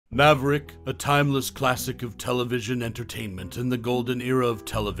Maverick, a timeless classic of television entertainment in the golden era of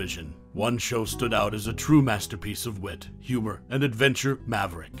television. One show stood out as a true masterpiece of wit, humor, and adventure,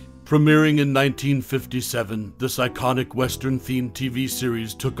 Maverick. Premiering in 1957, this iconic Western-themed TV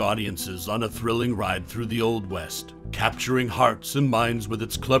series took audiences on a thrilling ride through the Old West, capturing hearts and minds with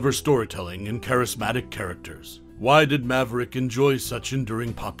its clever storytelling and charismatic characters. Why did Maverick enjoy such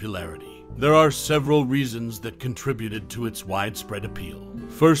enduring popularity? There are several reasons that contributed to its widespread appeal.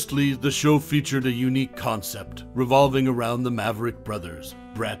 Firstly, the show featured a unique concept revolving around the Maverick brothers,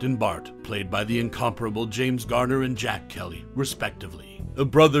 Bret and Bart, played by the incomparable James Garner and Jack Kelly, respectively. The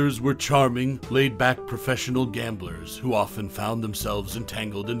brothers were charming, laid-back professional gamblers who often found themselves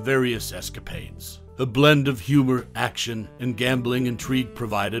entangled in various escapades. A blend of humor, action, and gambling intrigue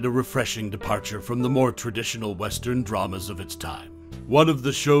provided a refreshing departure from the more traditional Western dramas of its time. One of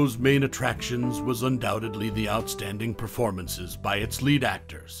the show's main attractions was undoubtedly the outstanding performances by its lead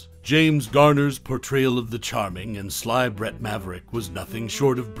actors. James Garner's portrayal of the charming and sly Bret Maverick was nothing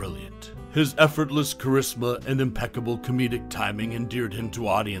short of brilliant. His effortless charisma and impeccable comedic timing endeared him to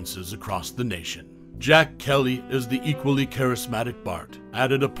audiences across the nation. Jack Kelly, as the equally charismatic Bart,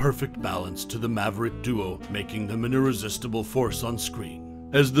 added a perfect balance to the Maverick duo, making them an irresistible force on screen.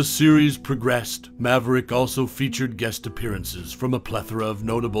 As the series progressed, Maverick also featured guest appearances from a plethora of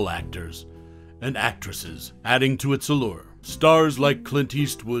notable actors and actresses, adding to its allure. Stars like Clint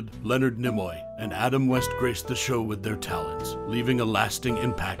Eastwood, Leonard Nimoy, and Adam West graced the show with their talents, leaving a lasting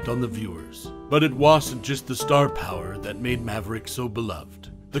impact on the viewers. But it wasn't just the star power that made Maverick so beloved.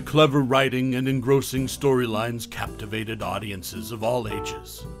 The clever writing and engrossing storylines captivated audiences of all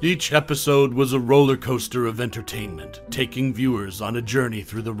ages. Each episode was a roller coaster of entertainment, taking viewers on a journey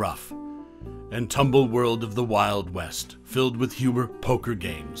through the rough and tumble world of the Wild West, filled with humor, poker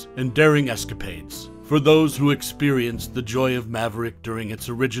games, and daring escapades. For those who experienced the joy of Maverick during its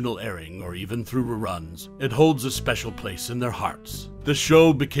original airing or even through reruns, it holds a special place in their hearts. The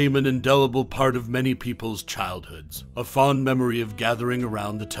show became an indelible part of many people's childhoods, a fond memory of gathering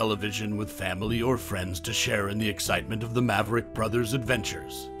around the television with family or friends to share in the excitement of the Maverick brothers'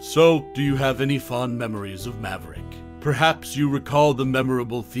 adventures. So, do you have any fond memories of Maverick? Perhaps you recall the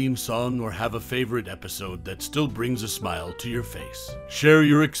memorable theme song or have a favorite episode that still brings a smile to your face. Share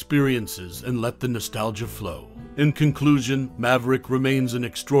your experiences and let the nostalgia flow. In conclusion, Maverick remains an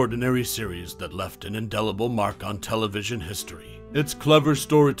extraordinary series that left an indelible mark on television history. Its clever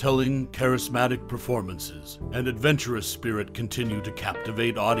storytelling, charismatic performances, and adventurous spirit continue to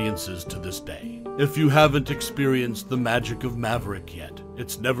captivate audiences to this day. If you haven't experienced the magic of Maverick yet,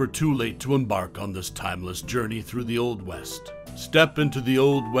 it's never too late to embark on this timeless journey through the Old West. Step into the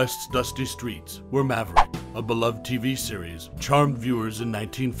Old West's dusty streets, where Maverick, a beloved TV series, charmed viewers in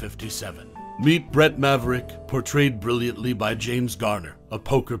 1957. Meet Bret Maverick, portrayed brilliantly by James Garner, a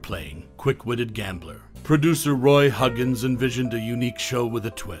poker-playing, quick-witted gambler. Producer Roy Huggins envisioned a unique show with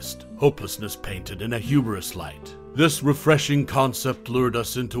a twist, hopelessness painted in a humorous light. This refreshing concept lured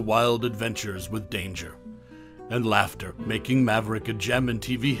us into wild adventures with danger and laughter, making Maverick a gem in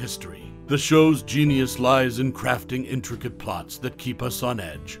TV history. The show's genius lies in crafting intricate plots that keep us on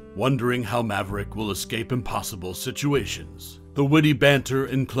edge, wondering how Maverick will escape impossible situations. The witty banter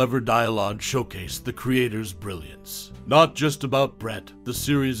and clever dialogue showcase the creator's brilliance. Not just about Bret, the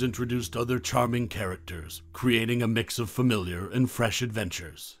series introduced other charming characters, creating a mix of familiar and fresh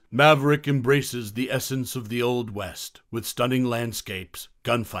adventures. Maverick embraces the essence of the Old West, with stunning landscapes,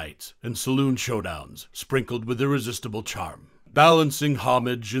 gunfights, and saloon showdowns, sprinkled with irresistible charm. Balancing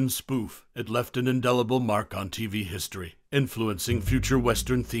homage and spoof, it left an indelible mark on TV history, influencing future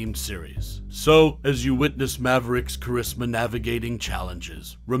Western-themed series. So, as you witness Maverick's charisma navigating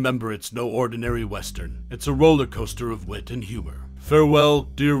challenges, remember it's no ordinary Western. It's a roller coaster of wit and humor. Farewell,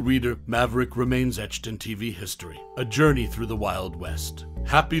 dear reader, Maverick remains etched in TV history, a journey through the Wild West.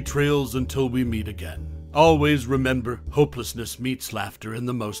 Happy trails until we meet again. Always remember, hopelessness meets laughter in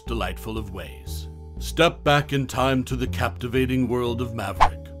the most delightful of ways. Step back in time to the captivating world of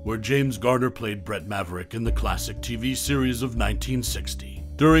Maverick, where James Garner played Bret Maverick in the classic TV series of 1960.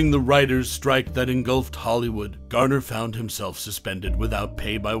 During the writers' strike that engulfed Hollywood, Garner found himself suspended without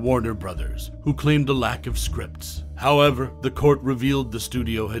pay by Warner Brothers, who claimed a lack of scripts. However, the court revealed the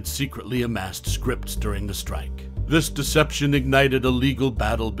studio had secretly amassed scripts during the strike. This deception ignited a legal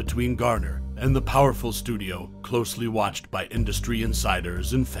battle between Garner and the powerful studio, closely watched by industry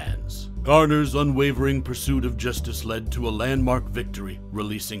insiders and fans. Garner's unwavering pursuit of justice led to a landmark victory,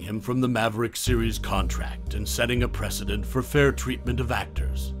 releasing him from the Maverick series contract and setting a precedent for fair treatment of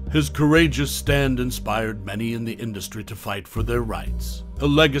actors. His courageous stand inspired many in the industry to fight for their rights. A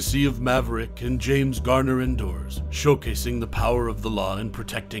legacy of Maverick and James Garner endures, showcasing the power of the law in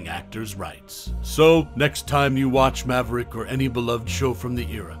protecting actors' rights. So, next time you watch Maverick or any beloved show from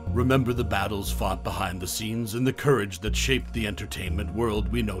the era, remember the battles fought behind the scenes and the courage that shaped the entertainment world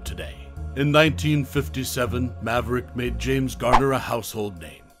we know today. In 1957, Maverick made James Garner a household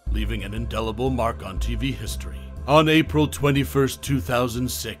name, leaving an indelible mark on TV history. On April 21,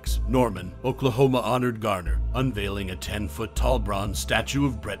 2006, Norman, Oklahoma honored Garner, unveiling a 10-foot-tall bronze statue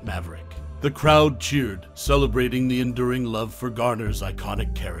of Bret Maverick. The crowd cheered, celebrating the enduring love for Garner's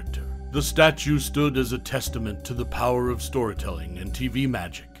iconic character. The statue stood as a testament to the power of storytelling and TV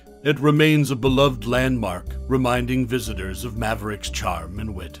magic. It remains a beloved landmark, reminding visitors of Maverick's charm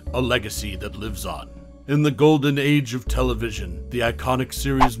and wit, a legacy that lives on. In the golden age of television, the iconic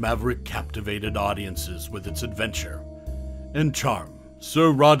series Maverick captivated audiences with its adventure and charm. Sir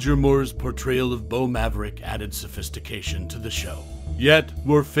Roger Mohr's portrayal of Beau Maverick added sophistication to the show. Yet,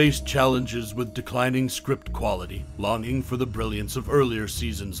 Mohr faced challenges with declining script quality, longing for the brilliance of earlier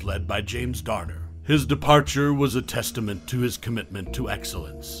seasons led by James Garner. His departure was a testament to his commitment to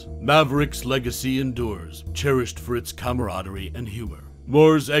excellence. Maverick's legacy endures, cherished for its camaraderie and humor.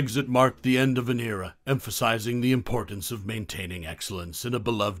 Mohr's exit marked the end of an era, emphasizing the importance of maintaining excellence in a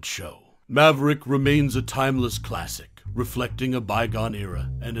beloved show. Maverick remains a timeless classic, reflecting a bygone era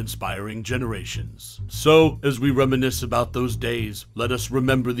and inspiring generations. So, as we reminisce about those days, let us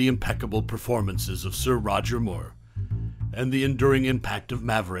remember the impeccable performances of Sir Roger Mohr and the enduring impact of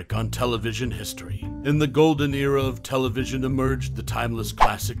Maverick on television history. In the golden era of television emerged the timeless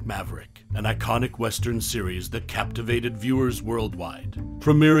classic Maverick, an iconic Western series that captivated viewers worldwide.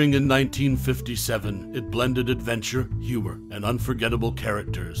 Premiering in 1957, it blended adventure, humor, and unforgettable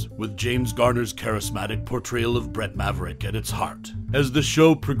characters, with James Garner's charismatic portrayal of Bret Maverick at its heart. As the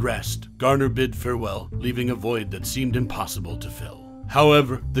show progressed, Garner bid farewell, leaving a void that seemed impossible to fill.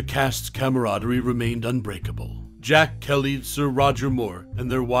 However, the cast's camaraderie remained unbreakable. Jack Kelly, Sir Roger Mohr,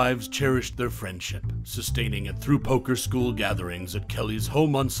 and their wives cherished their friendship, sustaining it through poker school gatherings at Kelly's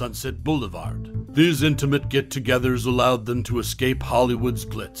home on Sunset Boulevard. These intimate get-togethers allowed them to escape Hollywood's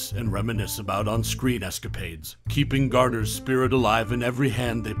glitz and reminisce about on-screen escapades, keeping Garner's spirit alive in every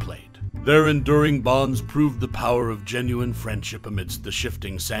hand they played. Their enduring bonds proved the power of genuine friendship amidst the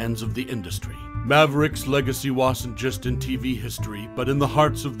shifting sands of the industry. Maverick's legacy wasn't just in TV history, but in the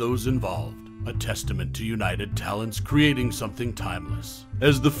hearts of those involved. A testament to united talents creating something timeless.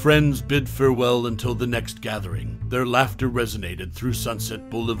 As the friends bid farewell until the next gathering, their laughter resonated through Sunset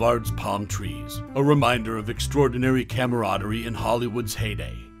Boulevard's palm trees, a reminder of extraordinary camaraderie in Hollywood's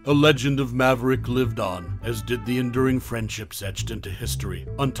heyday. A legend of Maverick lived on, as did the enduring friendships etched into history,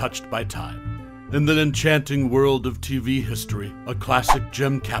 untouched by time. In the enchanting world of TV history, a classic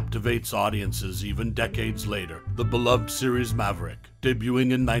gem captivates audiences even decades later, the beloved series Maverick,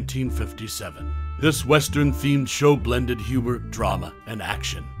 debuting in 1957. This Western-themed show blended humor, drama, and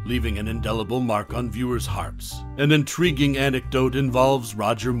action, leaving an indelible mark on viewers' hearts. An intriguing anecdote involves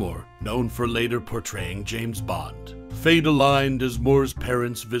Roger Mohr, known for later portraying James Bond. Fate aligned as Mohr's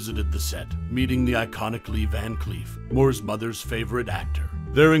parents visited the set, meeting the iconic Lee Van Cleef, Mohr's mother's favorite actor.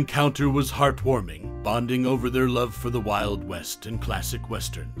 Their encounter was heartwarming, bonding over their love for the Wild West and classic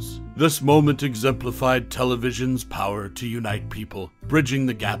westerns. This moment exemplified television's power to unite people, bridging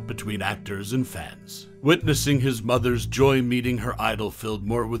the gap between actors and fans. Witnessing his mother's joy meeting her idol filled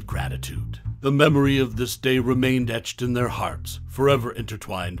Mohr with gratitude. The memory of this day remained etched in their hearts, forever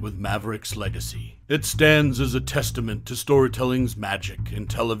intertwined with Maverick's legacy. It stands as a testament to storytelling's magic and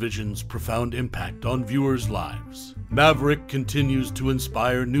television's profound impact on viewers' lives. Maverick continues to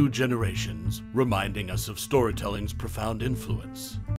inspire new generations, reminding us of storytelling's profound influence.